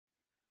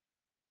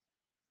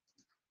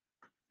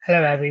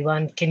Hello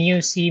everyone, can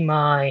you see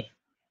my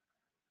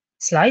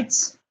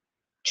slides?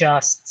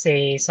 Just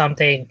say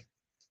something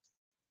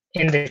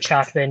in the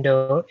chat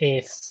window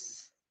if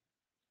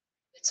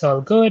it's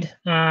all good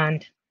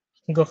and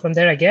go from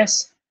there, I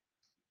guess.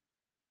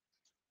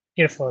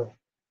 Beautiful.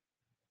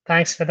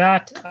 Thanks for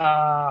that.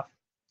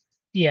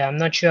 Yeah, I'm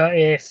not sure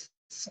if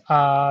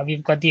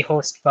we've got the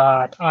host,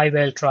 but I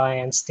will try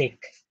and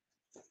stick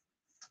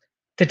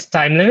to the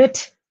time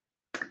limit.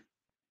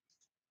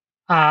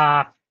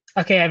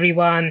 Okay,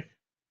 everyone.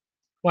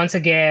 Once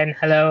again,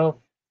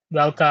 hello,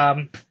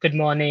 welcome, good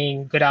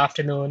morning, good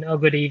afternoon, or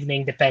good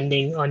evening,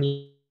 depending on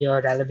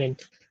your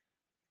relevant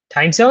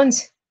time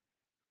zones.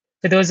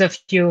 For those of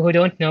you who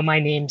don't know, my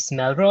name's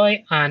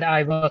Melroy, and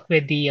I work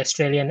with the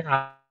Australian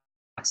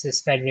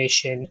Axis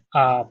Federation,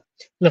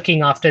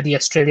 looking after the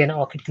Australian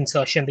ORCID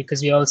Consortium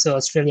because we're also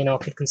Australian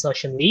ORCID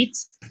Consortium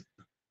leads.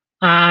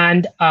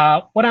 And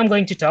what I'm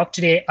going to talk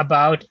today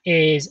about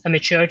is a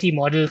maturity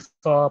model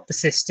for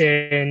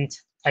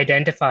persistent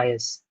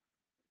identifiers.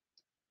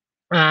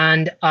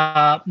 And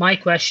my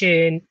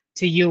question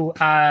to you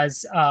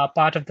as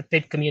part of the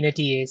PID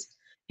community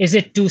is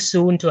it too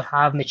soon to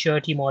have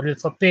maturity model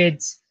for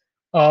PIDs?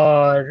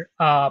 Or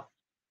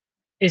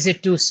is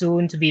it too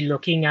soon to be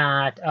looking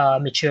at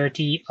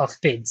maturity of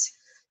PIDs?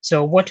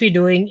 So what we're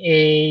doing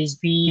is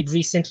we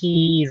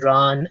recently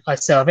run a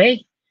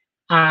survey,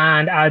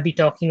 and I'll be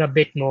talking a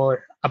bit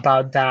more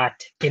about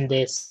that in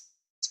this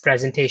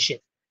presentation.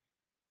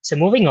 So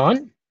moving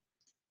on.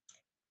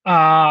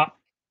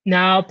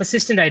 Now,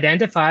 persistent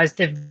identifiers,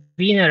 they've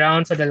been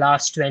around for the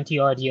last 20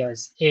 odd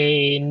years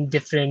in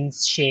different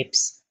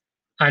shapes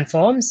and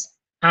forms.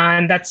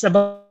 And that's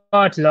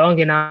about long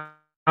enough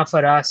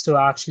for us to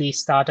actually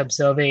start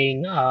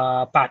observing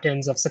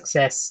patterns of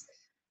success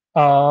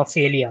or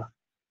failure.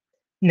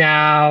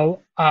 Now,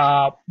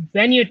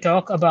 when you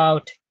talk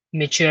about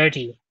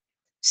maturity,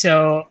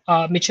 so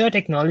mature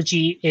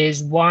technology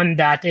is one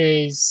that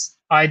is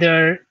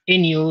either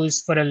in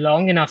use for a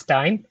long enough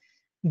time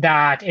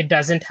that it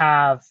doesn't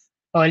have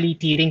early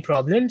teething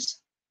problems,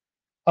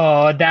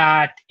 or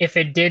that if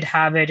it did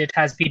have it, it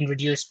has been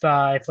reduced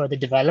by further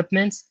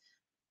developments,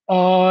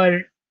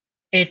 or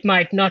it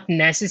might not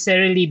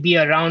necessarily be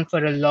around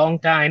for a long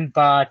time,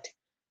 but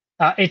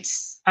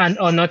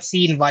or not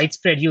seen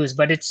widespread use,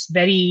 but it's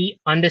very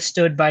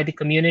understood by the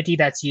community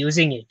that's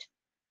using it.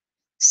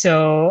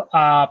 So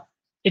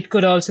it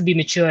could also be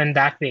mature in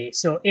that way.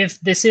 So if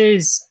this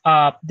is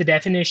the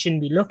definition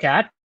we look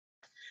at,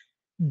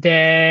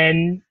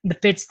 then the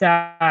PIDs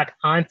that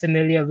I'm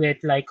familiar with,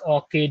 like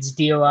ORCIDs,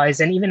 DOIs,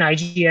 and even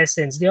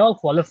IGSNs, they all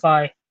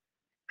qualify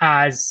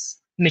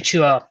as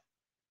mature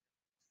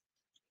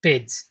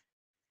PIDs.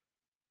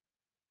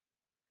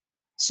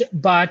 So,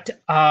 but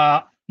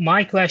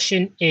my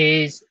question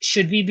is,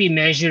 should we be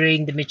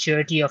measuring the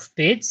maturity of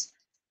PIDs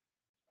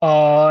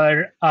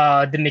or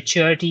the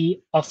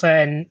maturity of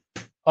an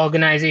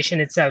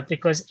organization itself?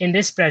 Because in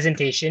this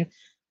presentation,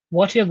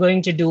 what we're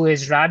going to do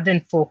is, rather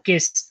than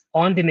focus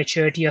on the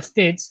maturity of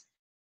PIDs,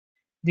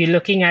 we're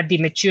looking at the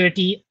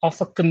maturity of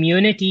a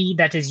community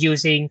that is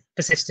using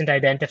persistent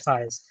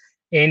identifiers.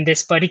 In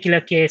this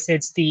particular case,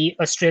 it's the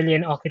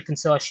Australian ORCID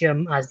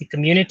Consortium as the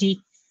community.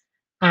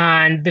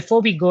 And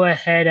before we go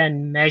ahead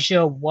and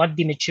measure what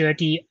the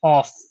maturity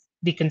of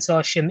the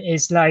consortium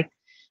is like,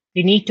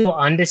 we need to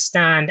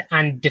understand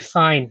and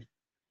define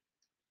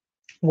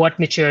what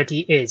maturity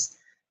is.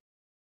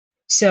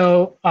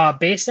 So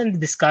based on the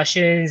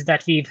discussions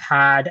that we've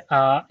had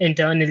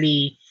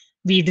internally,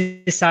 we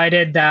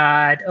decided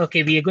that,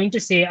 okay, we are going to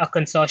say a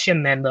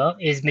consortium member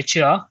is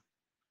mature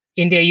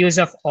in their use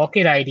of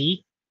ORCID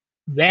ID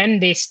when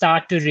they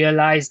start to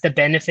realize the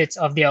benefits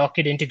of the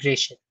ORCID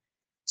integration.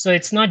 So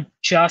it's not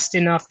just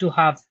enough to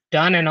have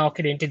done an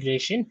ORCID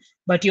integration,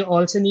 but you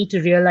also need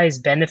to realize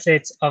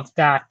benefits of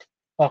that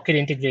ORCID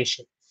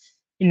integration.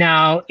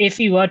 Now, if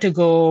we were to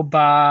go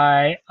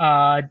by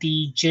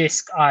the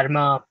JISC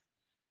ARMA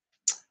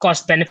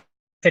cost benefit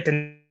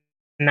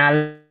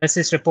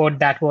analysis report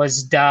that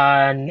was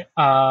done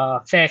a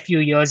fair few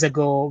years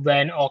ago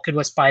when ORCID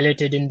was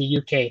piloted in the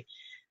UK,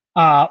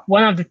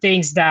 one of the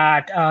things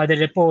that the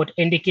report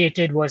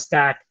indicated was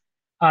that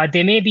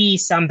there may be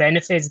some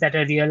benefits that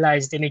are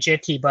realized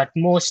immediately, but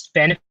most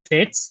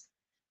benefits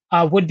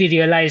would be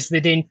realized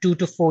within 2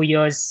 to 4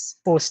 years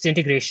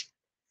post-integration.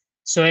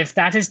 So if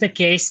that is the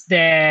case,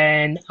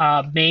 then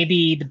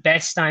maybe the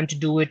best time to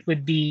do it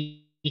would be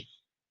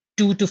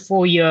 2 to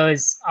 4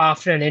 years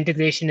after an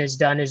integration is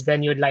done is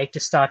when you'd like to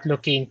start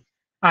looking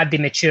at the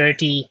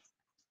maturity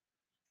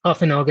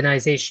of an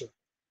organization.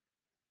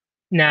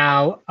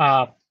 Now,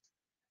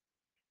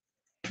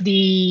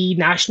 the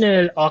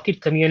national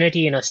ORCID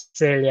community in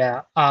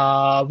Australia,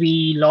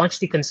 we launched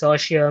the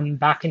consortium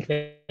back in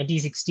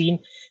 2016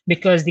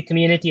 because the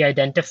community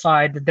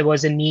identified that there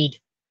was a need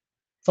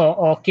for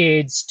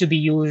ORCIDs to be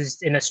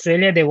used in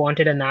Australia. They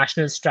wanted a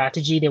national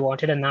strategy, they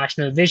wanted a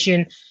national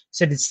vision,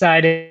 so they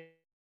decided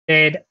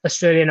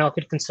Australian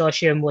ORCID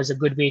Consortium was a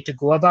good way to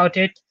go about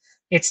it.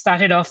 It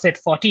started off with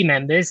 40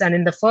 members, and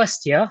in the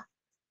first year,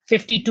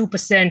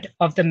 52%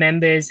 of the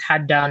members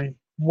had done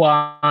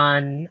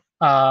one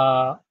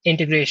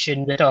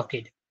integration with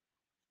ORCID.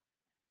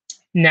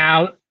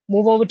 Now,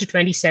 move over to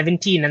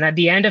 2017, and at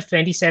the end of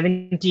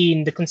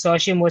 2017, the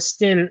consortium was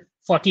still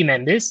 40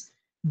 members,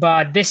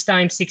 but this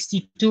time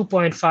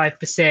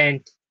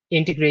 62.5%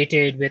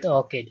 integrated with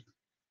ORCID.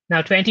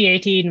 Now,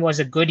 2018 was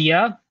a good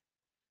year,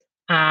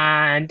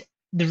 and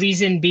the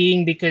reason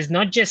being because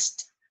not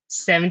just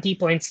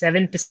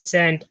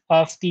 70.7%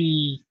 of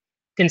the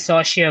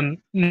consortium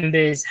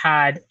members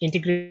had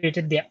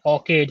integrated their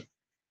ORCID,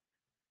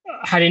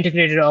 had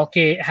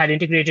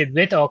integrated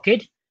with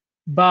ORCID,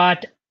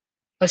 but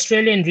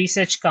Australian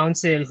Research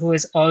Council, who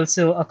is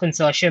also a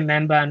consortium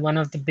member and one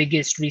of the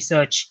biggest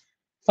research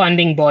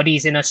funding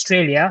bodies in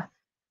Australia,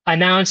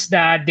 announced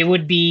that they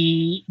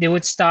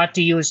would start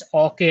to use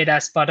ORCID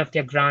as part of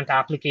their grant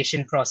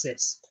application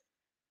process.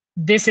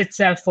 This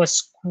itself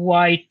was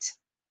quite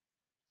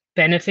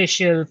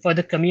beneficial for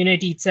the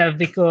community itself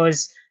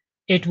because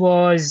it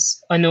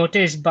was a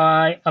notice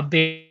by a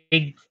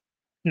big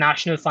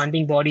national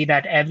funding body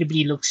that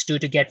everybody looks to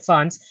get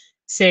funds,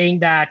 saying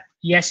that,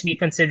 yes, we're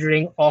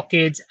considering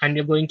ORCIDs and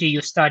we're going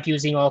to start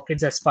using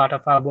ORCIDs as part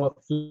of our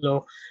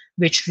workflow,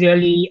 which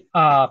really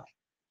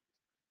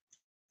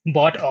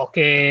brought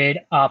ORCID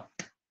up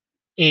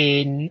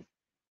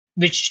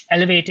which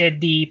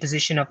elevated the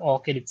position of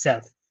ORCID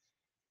itself.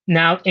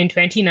 Now, in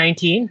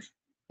 2019,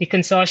 the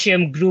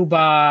consortium grew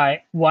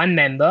by one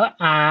member,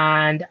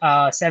 and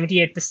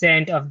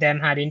 78% of them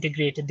had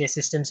integrated their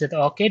systems with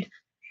ORCID.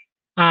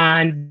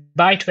 And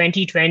by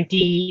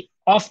 2020,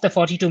 of the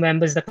 42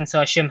 members the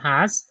consortium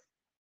has,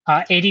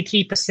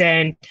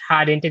 83%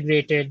 had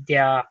integrated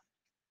their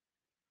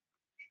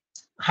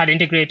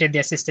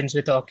systems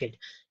with ORCID.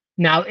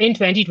 Now, in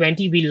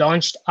 2020, we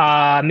launched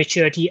our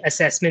maturity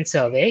assessment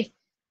survey.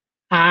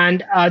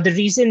 And the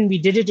reason we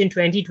did it in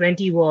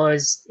 2020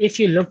 was, if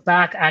you look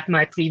back at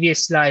my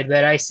previous slide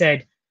where I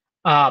said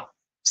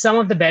some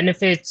of the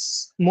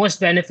benefits, most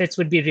benefits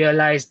would be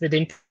realized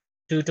within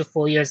 2 to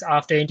 4 years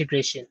after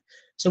integration.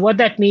 So what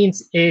that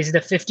means is the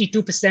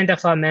 52%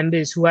 of our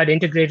members who had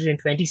integrated in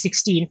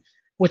 2016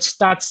 would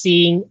start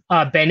seeing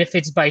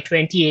benefits by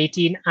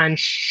 2018 and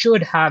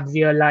should have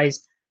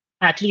realized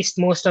at least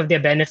most of their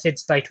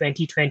benefits by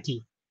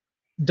 2020.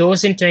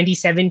 Those in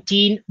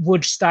 2017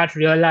 would start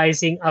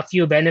realizing a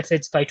few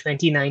benefits by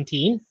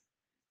 2019.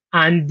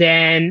 And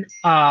then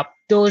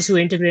those who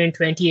integrate in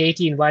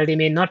 2018, while they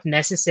may not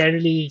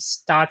necessarily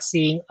start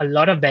seeing a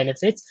lot of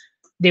benefits,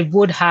 they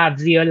would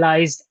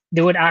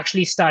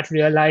actually start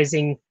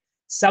realizing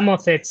some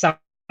of it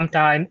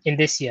sometime in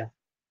this year.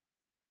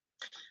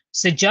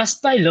 So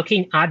just by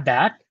looking at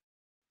that,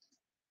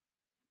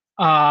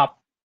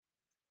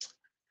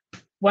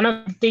 one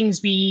of the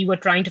things we were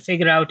trying to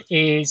figure out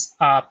is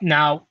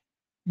now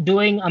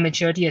doing a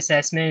maturity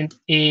assessment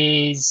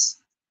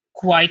is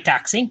quite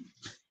taxing.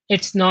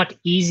 It's not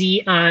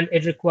easy and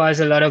it requires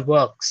a lot of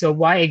work. So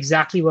why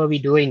exactly were we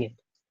doing it?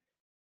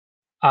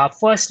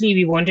 Firstly,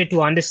 we wanted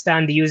to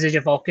understand the usage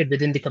of ORCID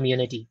within the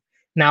community.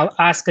 Now,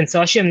 as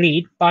consortium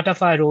lead, part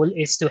of our role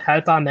is to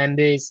help our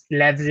members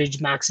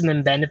leverage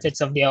maximum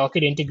benefits of the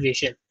ORCID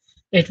integration.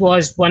 It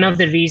was one of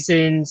the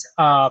reasons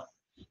the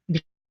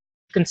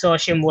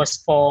consortium was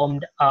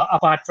formed.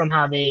 Apart from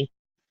having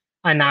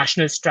a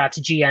national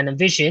strategy and a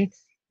vision,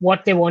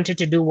 what they wanted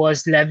to do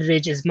was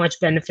leverage as much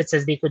benefits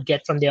as they could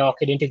get from their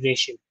ORCID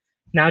integration.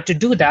 Now, to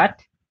do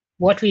that,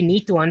 what we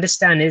need to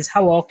understand is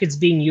how ORCID is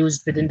being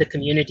used within the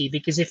community,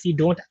 because if you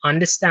don't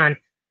understand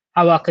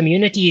how our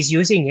community is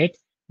using it,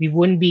 we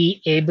wouldn't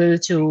be able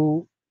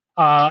to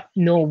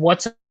know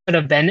what sort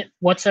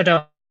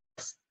of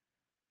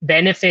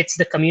benefits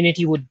the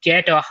community would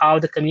get, or how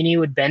the community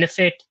would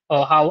benefit,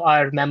 or how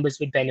our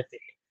members would benefit.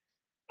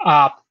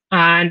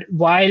 And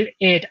while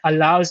it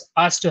allows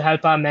us to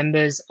help our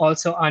members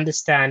also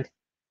understand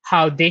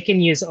how they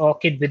can use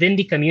ORCID within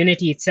the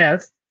community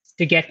itself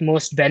to get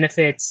most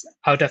benefits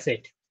out of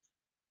it.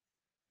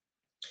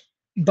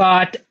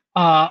 But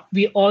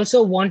we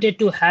also wanted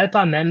to help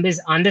our members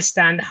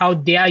understand how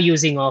they are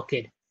using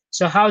ORCID.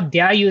 So how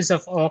their use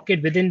of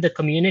ORCID within the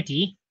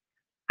community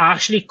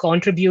actually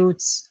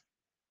contributes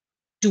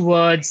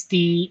towards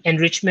the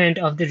enrichment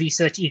of the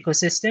research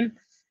ecosystem,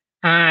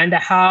 and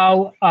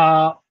how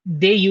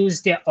they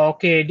use their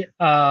ORCID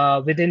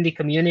within the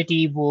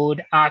community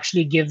would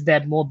actually give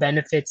them more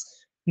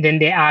benefits than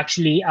they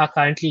actually are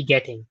currently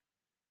getting.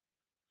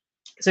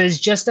 So it's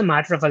just a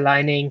matter of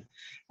aligning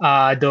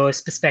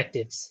those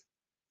perspectives.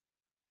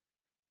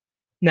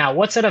 Now,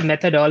 what sort of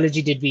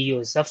methodology did we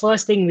use? The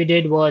first thing we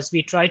did was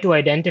we tried to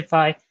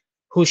identify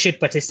who should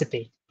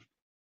participate.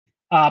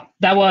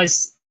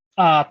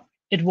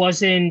 It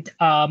wasn't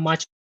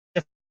much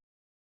of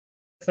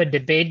a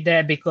debate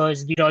there,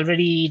 because we'd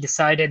already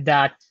decided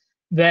that,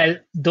 well,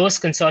 those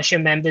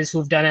consortium members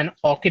who've done an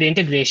ORCID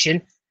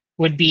integration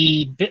would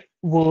be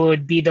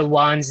the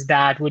ones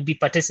that would be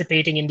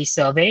participating in the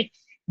survey,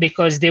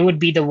 because they would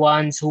be the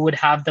ones who would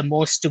have the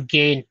most to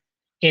gain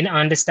in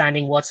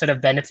understanding what sort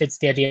of benefits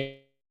they're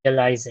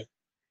realizing.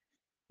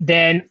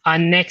 then our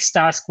next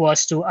task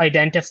was to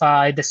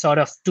identify the sort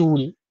of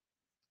tool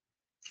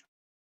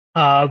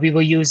we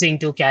were using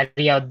to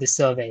carry out the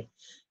survey.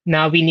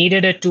 Now, we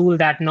needed a tool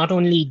that not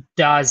only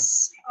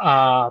does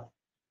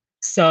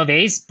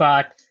surveys,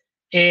 but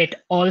it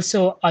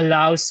also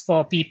allows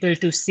for people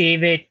to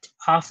save it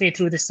halfway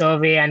through the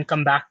survey and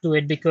come back to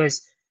it,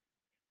 because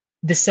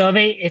the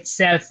survey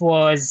itself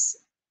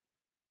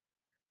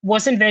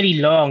wasn't very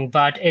long,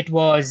 but it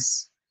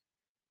was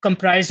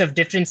comprised of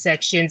different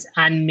sections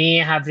and may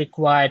have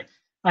required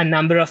a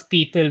number of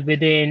people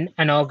within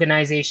an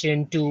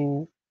organization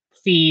to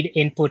feed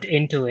input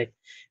into it,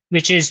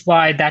 which is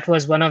why that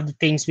was one of the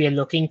things we are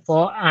looking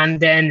for. And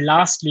then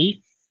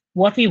lastly,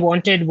 what we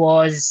wanted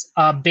was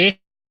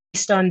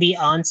based on the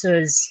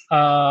answers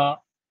our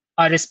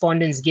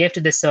respondents gave to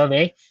the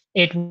survey,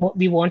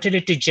 we wanted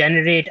it to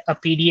generate a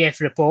PDF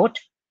report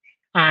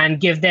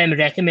and give them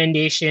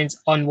recommendations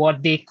on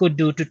what they could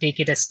do to take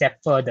it a step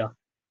further.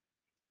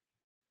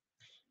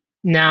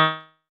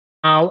 Now,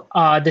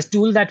 the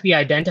tool that we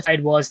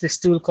identified was this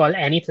tool called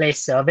AnyPlace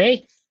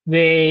Survey,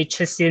 which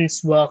has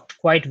since worked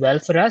quite well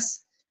for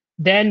us.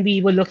 Then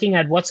we were looking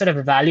at what sort of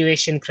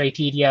evaluation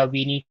criteria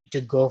we need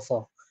to go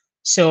for.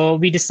 So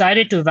we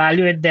decided to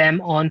evaluate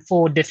them on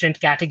 4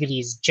 different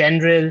categories: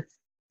 general,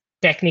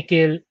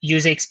 technical,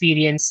 user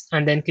experience,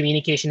 and then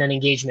communication and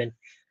engagement.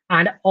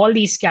 And all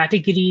these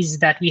categories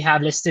that we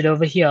have listed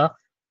over here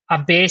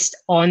are based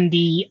on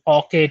the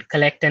ORCID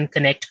Collect and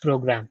Connect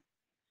program.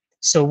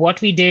 So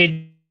what we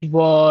did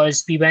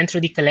was we went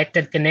through the Collect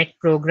and Connect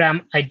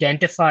program,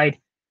 identified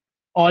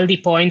all the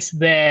points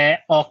where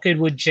ORCID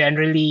would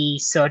generally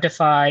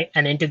certify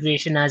an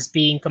integration as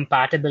being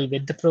compatible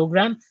with the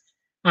program.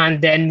 And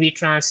then we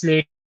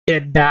translated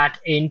that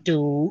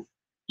into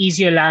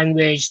easier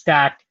language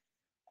that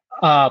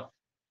a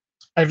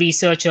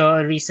researcher,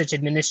 a research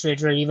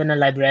administrator, or even a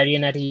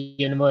librarian at a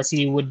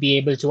university would be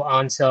able to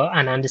answer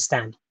and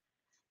understand.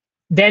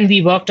 Then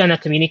we worked on a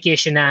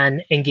communication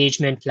and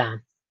engagement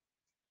plan.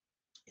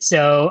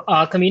 So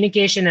our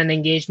communication and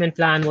engagement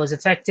plan was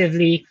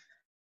effectively,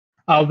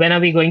 when are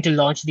we going to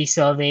launch the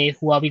survey?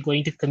 Who are we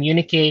going to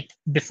communicate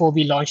before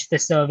we launch the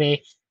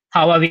survey?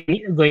 How are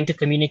we going to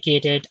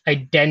communicate it?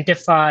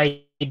 Identify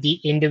the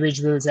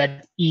individuals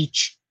at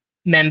each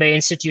member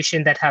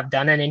institution that have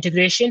done an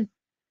integration,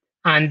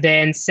 and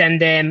then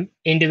send them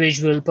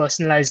individual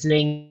personalized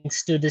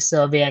links to the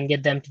survey and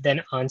get them to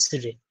then answer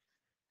it.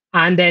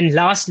 And then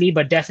lastly,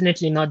 but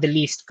definitely not the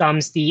least,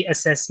 comes the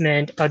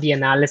assessment or the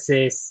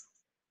analysis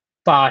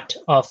part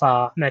of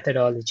our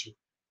methodology.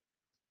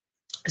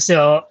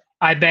 So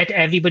I bet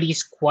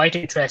everybody's quite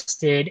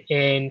interested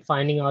in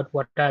finding out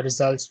what our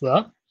results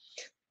were.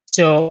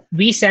 So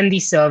we sent the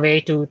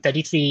survey to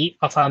 33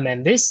 of our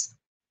members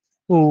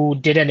who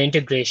did an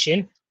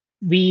integration.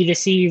 We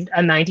received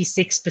a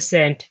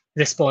 96%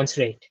 response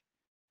rate.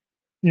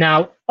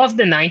 Now, of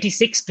the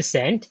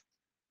 96%,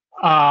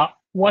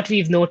 what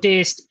we've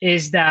noticed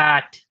is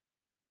that,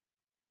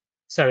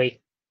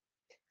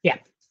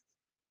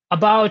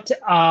 about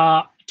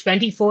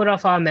 24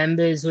 of our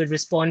members who had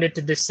responded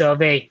to this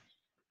survey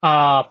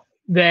were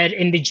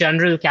in the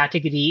general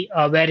category,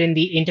 were in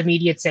the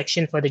intermediate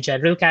section for the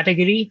general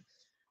category.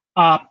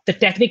 The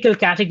technical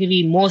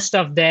category, most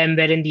of them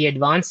were in the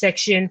advanced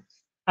section.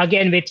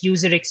 Again, with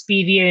user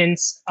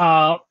experience,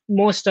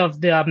 most of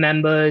the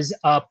members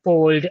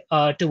polled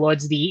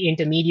towards the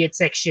intermediate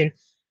section.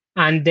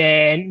 And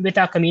then with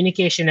our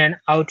communication and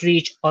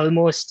outreach,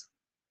 almost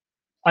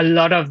a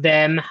lot of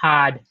them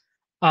had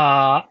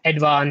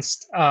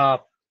advanced, were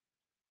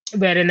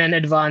in an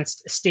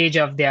advanced stage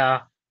of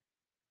their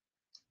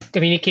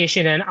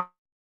communication and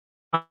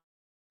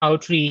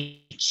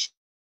outreach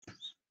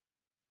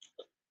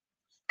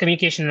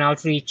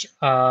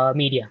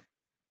media.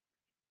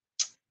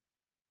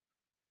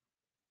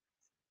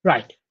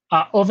 Right.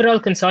 Overall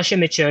consortium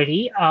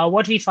maturity,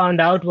 what we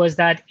found out was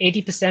that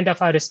 80%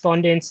 of our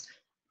respondents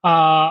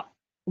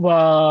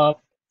were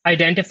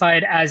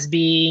identified as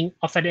being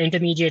of an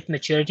intermediate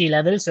maturity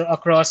level. So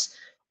across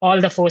all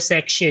the 4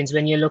 sections,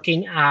 when you're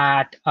looking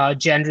at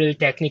general,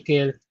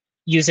 technical,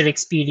 user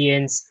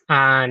experience,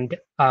 and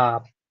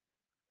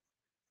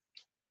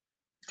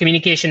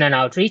communication and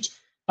outreach,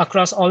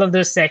 across all of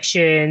those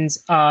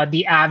sections,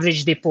 the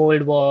average they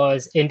polled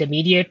was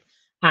intermediate,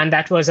 and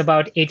that was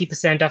about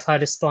 80% of our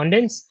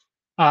respondents.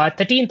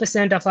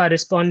 13% of our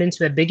respondents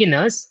were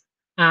beginners,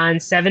 and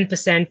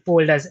 7%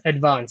 polled as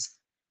advanced.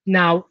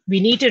 Now,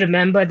 we need to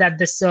remember that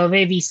the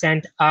survey we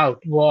sent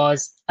out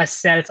was a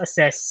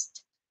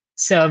self-assessed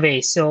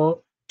survey.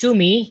 So to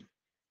me,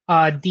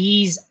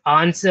 these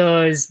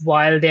answers,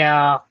 while they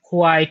are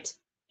quite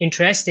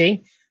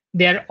interesting,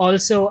 they're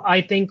also,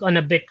 I think, on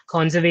a bit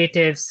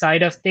conservative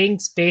side of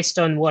things based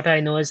on what I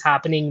know is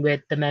happening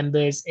with the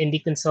members in the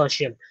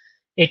consortium.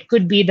 It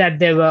could be that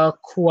they were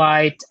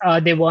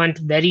they weren't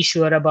very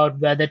sure about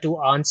whether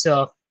to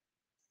answer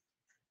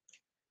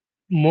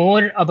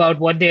more about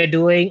what they're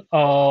doing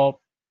or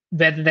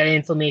whether the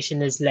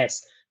information is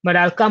less. But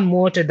I'll come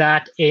more to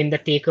that in the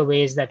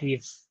takeaways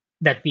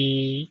that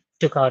we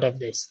took out of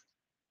this.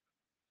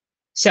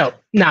 So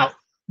now,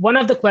 one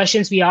of the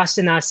questions we asked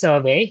in our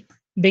survey,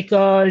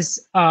 because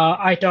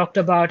I talked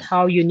about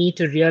how you need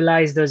to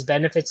realize those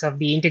benefits of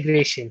the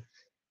integration,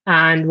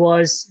 and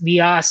was we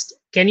asked,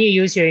 can you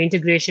use your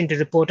integration to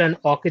report on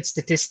ORCID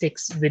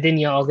statistics within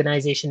your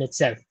organization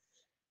itself?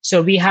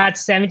 So we had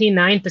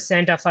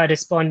 79% of our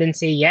respondents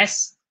say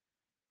yes,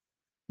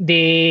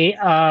 they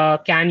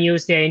can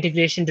use their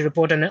integration to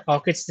report on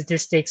ORCID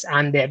statistics,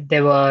 and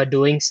they were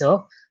doing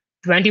so.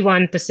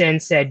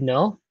 21% said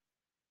no.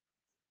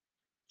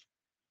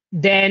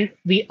 Then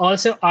we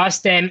also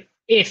asked them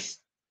if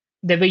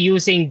they were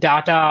using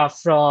data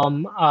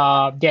from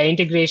their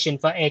integration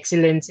for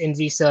excellence in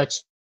research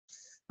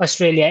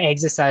Australia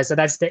exercise. So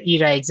that's the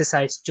ERA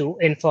exercise to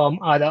inform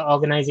other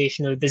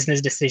organizational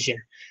business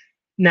decision.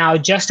 Now,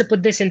 just to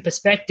put this in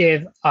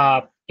perspective,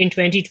 in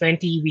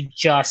 2020, we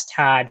just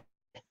had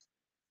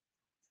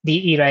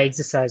the ERA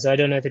exercise. I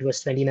don't know if it was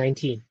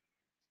 2019,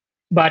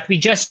 but we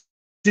just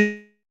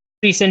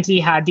recently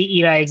had the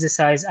ERA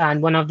exercise.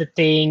 And one of the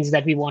things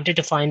that we wanted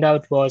to find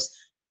out was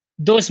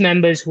those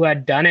members who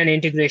had done an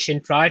integration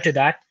prior to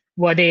that,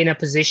 were they in a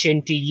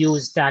position to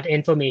use that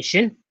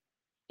information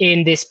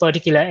in this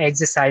particular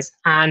exercise?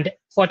 And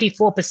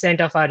 44%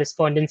 of our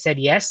respondents said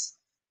yes,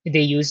 they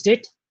used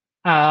it.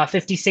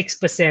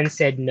 56%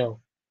 said no.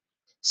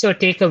 So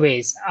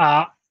takeaways.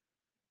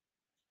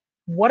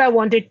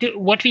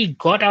 What we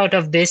got out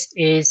of this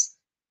is,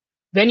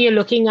 when you're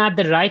looking at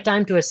the right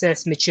time to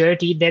assess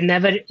maturity, there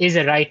never is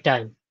a right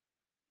time.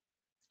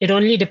 It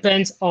only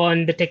depends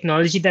on the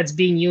technology that's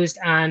being used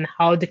and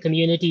how the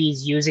community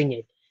is using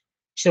it.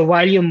 So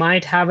while you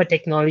might have a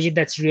technology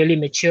that's really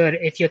mature,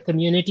 if your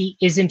community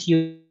isn't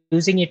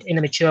using it in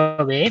a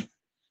mature way,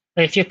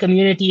 if your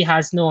community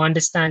has no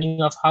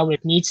understanding of how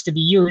it needs to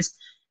be used,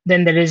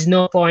 then there is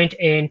no point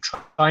in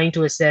trying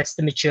to assess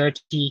the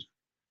maturity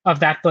of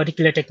that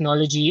particular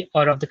technology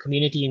or of the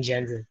community in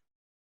general.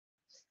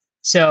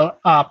 So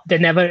there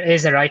never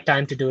is a right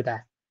time to do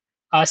that.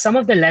 Some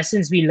of the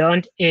lessons we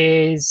learned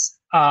is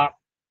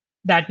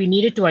that we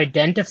needed to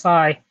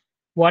identify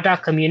what our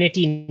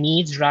community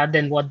needs rather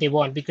than what they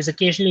want, because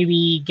occasionally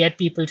we get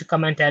people to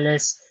come and tell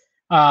us,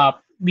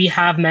 we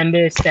have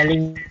members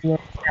telling us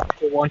that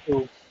they want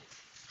to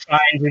try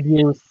and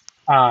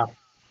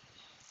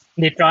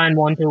they try and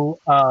want to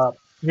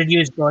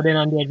reduce burden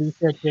on their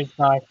researchers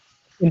by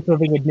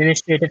improving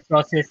administrative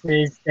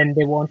processes. Then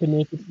they want to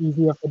make it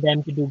easier for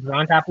them to do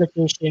grant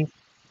applications.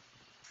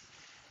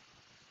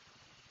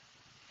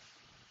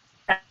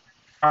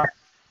 But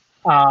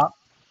uh,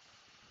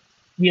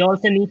 we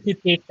also need to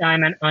take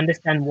time and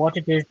understand what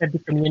it is that the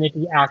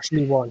community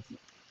actually wants.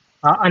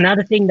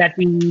 Another thing that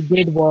we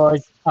did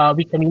was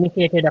we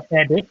communicated a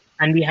fair bit,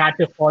 and we had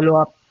to follow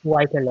up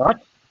quite a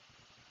lot.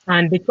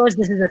 And because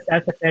this is a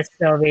self-assessed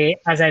survey,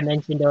 as I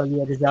mentioned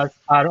earlier, results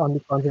are on the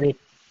conservative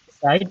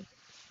side.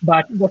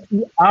 But what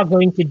we are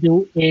going to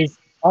do is,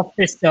 of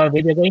this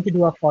survey, we're going to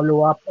do a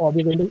follow-up, or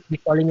we're going to be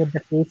calling it the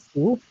phase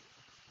two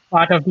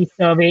part of the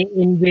survey,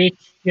 in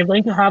which we're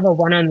going to have a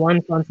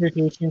one-on-one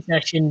consultation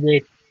session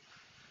with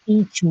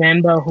each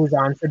member who's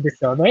answered the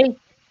survey,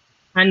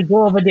 and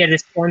go over their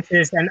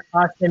responses and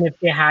ask them if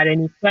they had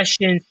any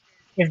questions,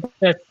 if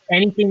there's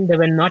anything they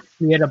were not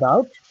clear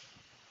about,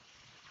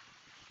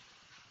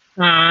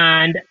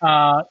 and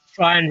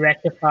try and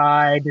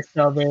rectify the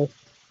survey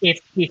if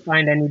we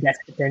find any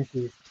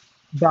discrepancies.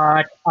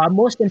 But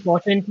most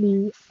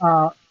importantly,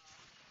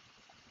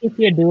 if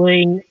you're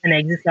doing an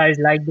exercise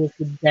like this,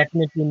 you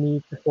definitely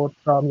need support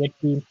from your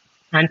team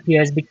and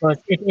peers, because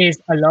it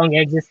is a long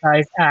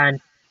exercise.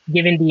 And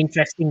given the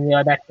interesting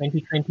year that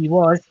 2020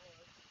 was,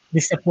 the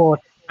support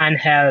and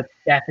help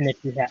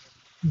definitely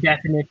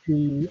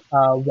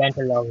went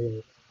a long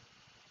way.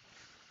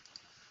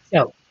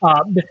 So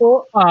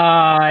before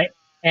I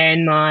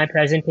end my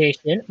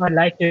presentation, I'd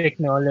like to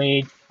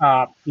acknowledge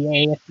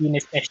the AF team,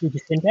 especially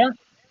Jacinta,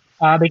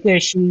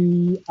 because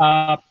she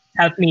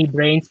helped me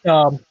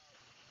brainstorm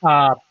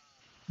uh,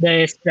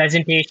 this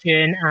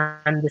presentation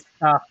and the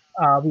stuff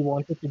we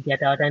wanted to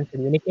get out and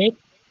communicate.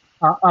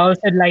 I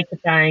also would like to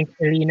thank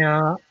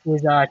Elena,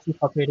 who's our Chief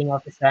Operating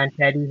Officer, and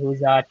Teddy,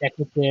 who's our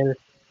Technical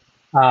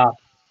uh,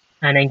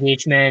 and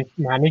Engagement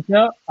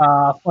Manager,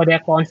 for their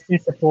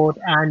constant support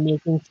and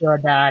making sure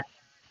that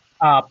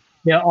uh,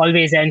 they're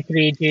always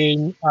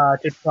encouraging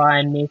to try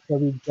and make sure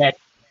we get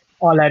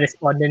all our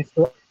respondents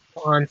to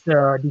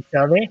answer the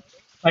survey.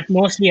 But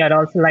mostly, I'd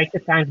also like to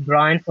thank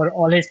Brian for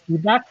all his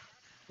feedback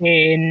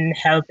in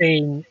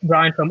helping,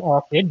 Brian from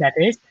ORCID, that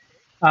is,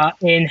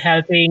 in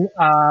helping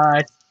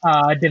us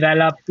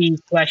develop the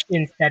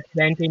questions that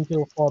went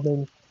into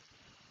forming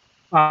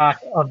part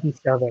of the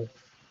survey.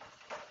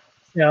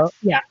 So,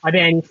 yeah, are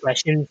there any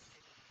questions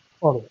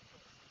for me?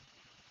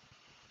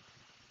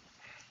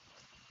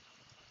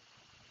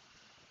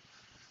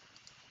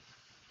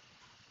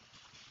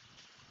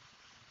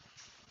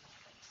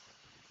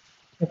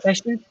 No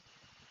questions?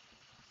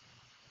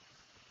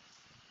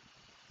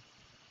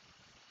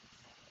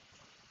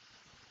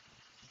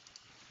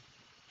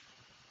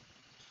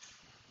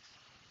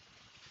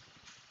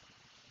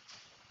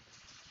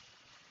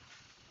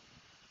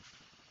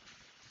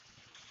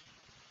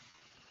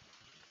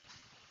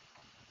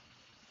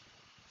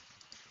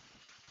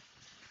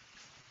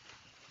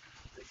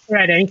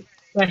 Right, any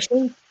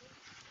questions?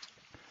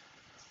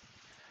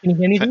 Can you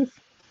hear me, please?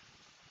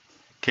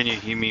 Can you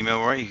hear me,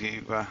 Melroy?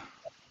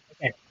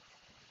 Okay.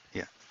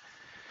 Yeah.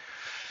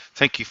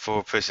 Thank you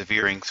for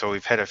persevering. So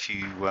we've had a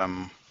few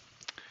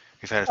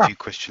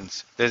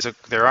questions.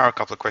 There are a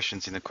couple of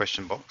questions in the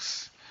question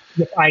box.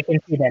 Yes, I can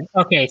see them.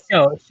 Okay,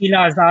 so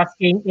Sheila is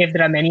asking if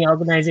there are many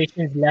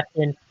organizations left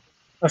in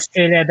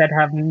Australia that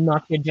have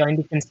not yet joined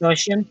the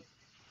consortium.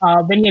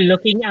 When you're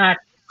looking at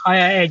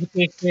higher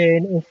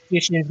education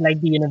institutions like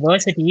the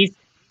universities,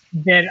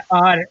 there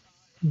are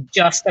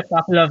just a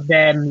couple of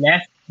them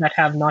left that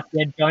have not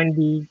yet joined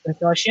the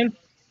consortium.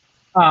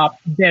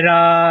 There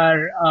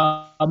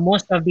are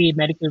most of the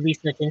medical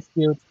research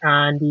institutes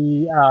and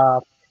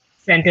the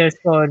centers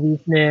for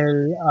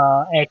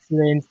regional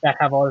excellence that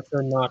have also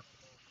not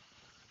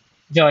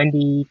joined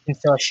the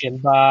consortium,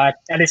 but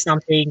that is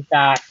something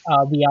that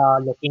we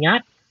are looking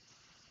at.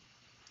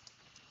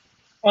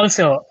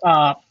 Also,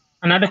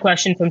 another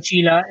question from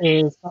Sheila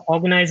is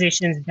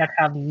organizations that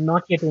have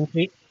not yet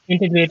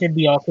integrated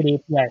the ORCID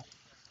API.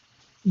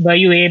 Were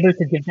you able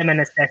to give them an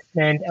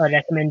assessment or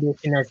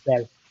recommendation as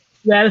well?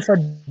 Well, for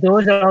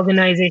those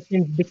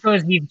organizations,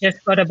 because we've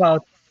just got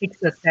about 6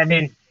 or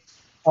 7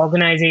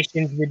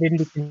 organizations within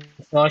the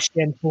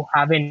consortium who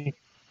haven't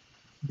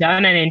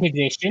done an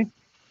integration,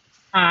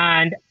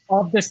 and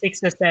of the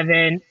 6 or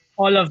 7,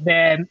 all of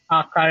them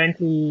are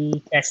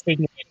currently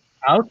testing it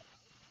out.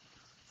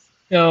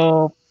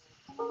 So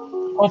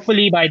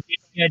hopefully by this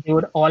year they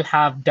would all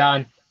have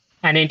done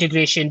an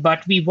integration.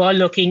 But we were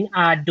looking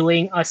at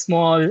doing a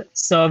small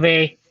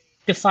survey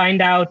to find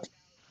out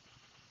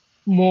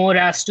more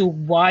as to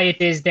why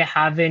it is they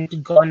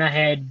haven't gone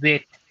ahead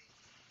with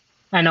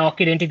an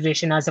ORCID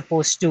integration as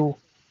opposed to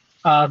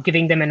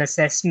giving them an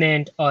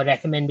assessment or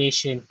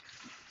recommendation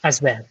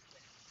as well.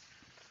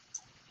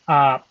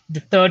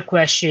 The third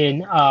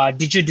question,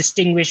 did you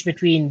distinguish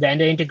between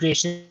vendor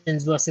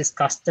integrations versus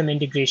custom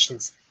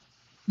integrations?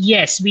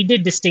 Yes, we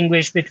did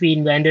distinguish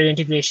between vendor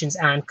integrations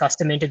and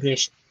custom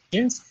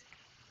integrations.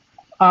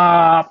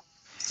 Uh,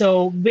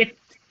 so with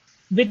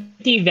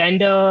the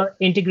vendor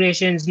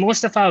integrations,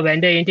 most of our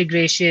vendor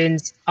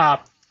integrations,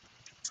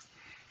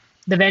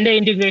 the vendor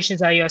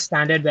integrations are your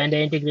standard vendor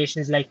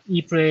integrations like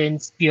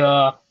ePrints,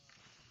 Pure,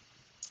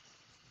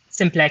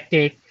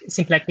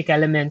 symplectic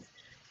elements,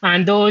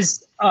 and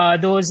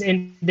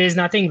there's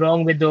nothing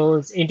wrong with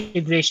those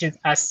integrations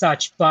as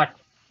such. But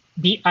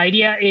the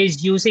idea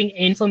is using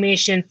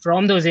information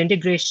from those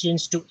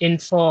integrations to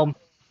inform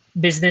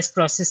business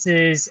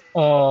processes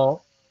or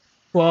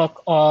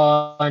work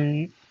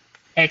on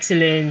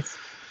excellence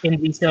in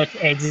research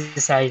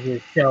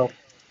exercises. So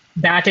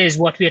that is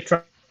what we're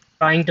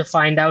trying to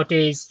find out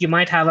is you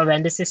might have a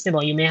vendor system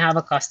or you may have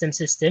a custom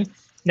system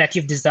that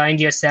you've designed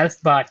yourself,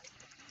 but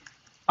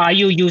are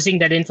you using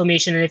that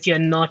information? And if you're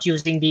not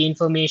using the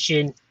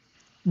information,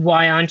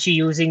 why aren't you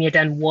using it,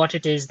 and what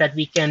it is that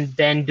we can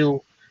then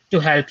do to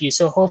help you?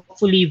 So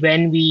hopefully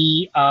when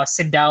we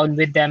sit down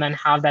with them and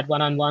have that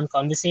one-on-one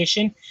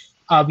conversation,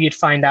 we'd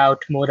find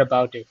out more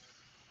about it.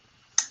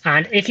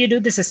 And if you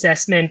do this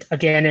assessment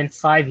again in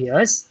 5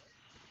 years,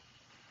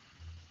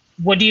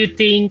 what do you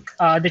think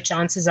the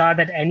chances are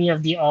that any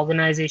of the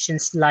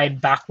organizations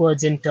slide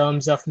backwards in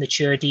terms of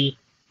maturity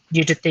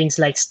due to things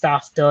like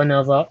staff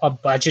turnover or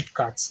budget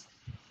cuts?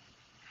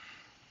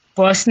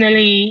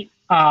 Personally,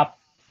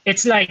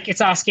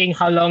 it's asking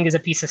how long is a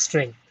piece of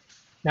string.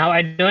 Now,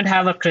 I don't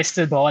have a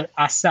crystal ball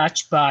as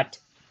such, but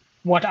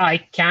what I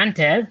can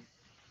tell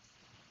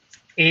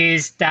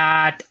is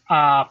that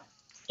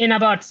in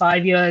about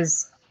 5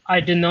 years, I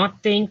do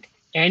not think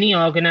any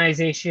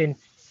organization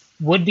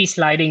would be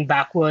sliding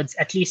backwards,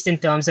 at least in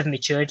terms of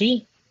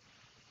maturity.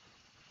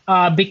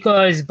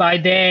 Because by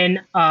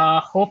then,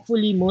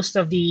 hopefully, most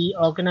of the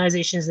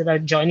organizations that are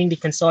joining the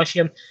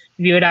consortium,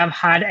 we would have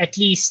had at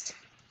least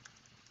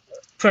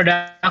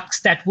products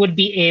that would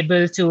be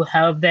able to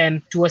help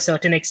them to a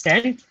certain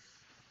extent.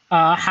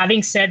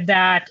 Having said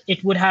that,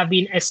 it would have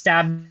been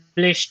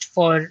established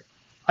for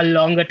a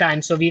longer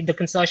time. So the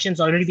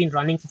consortium's already been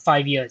running for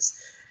 5 years.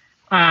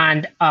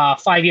 And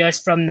 5 years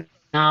from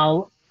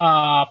now,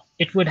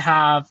 it would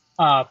have,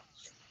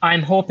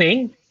 I'm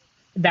hoping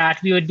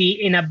that we would be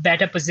in a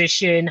better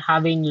position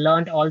having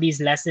learned all these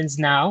lessons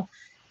now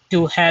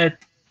to help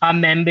our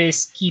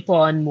members keep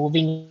on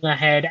moving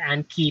ahead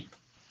and keep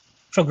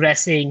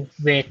progressing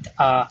with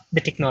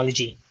the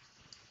technology.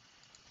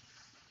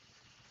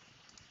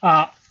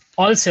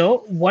 Also,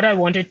 what I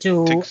wanted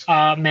to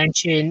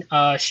mention,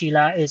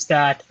 Sheila, is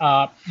that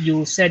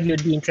you said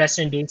you'd be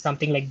interested in doing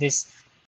something like this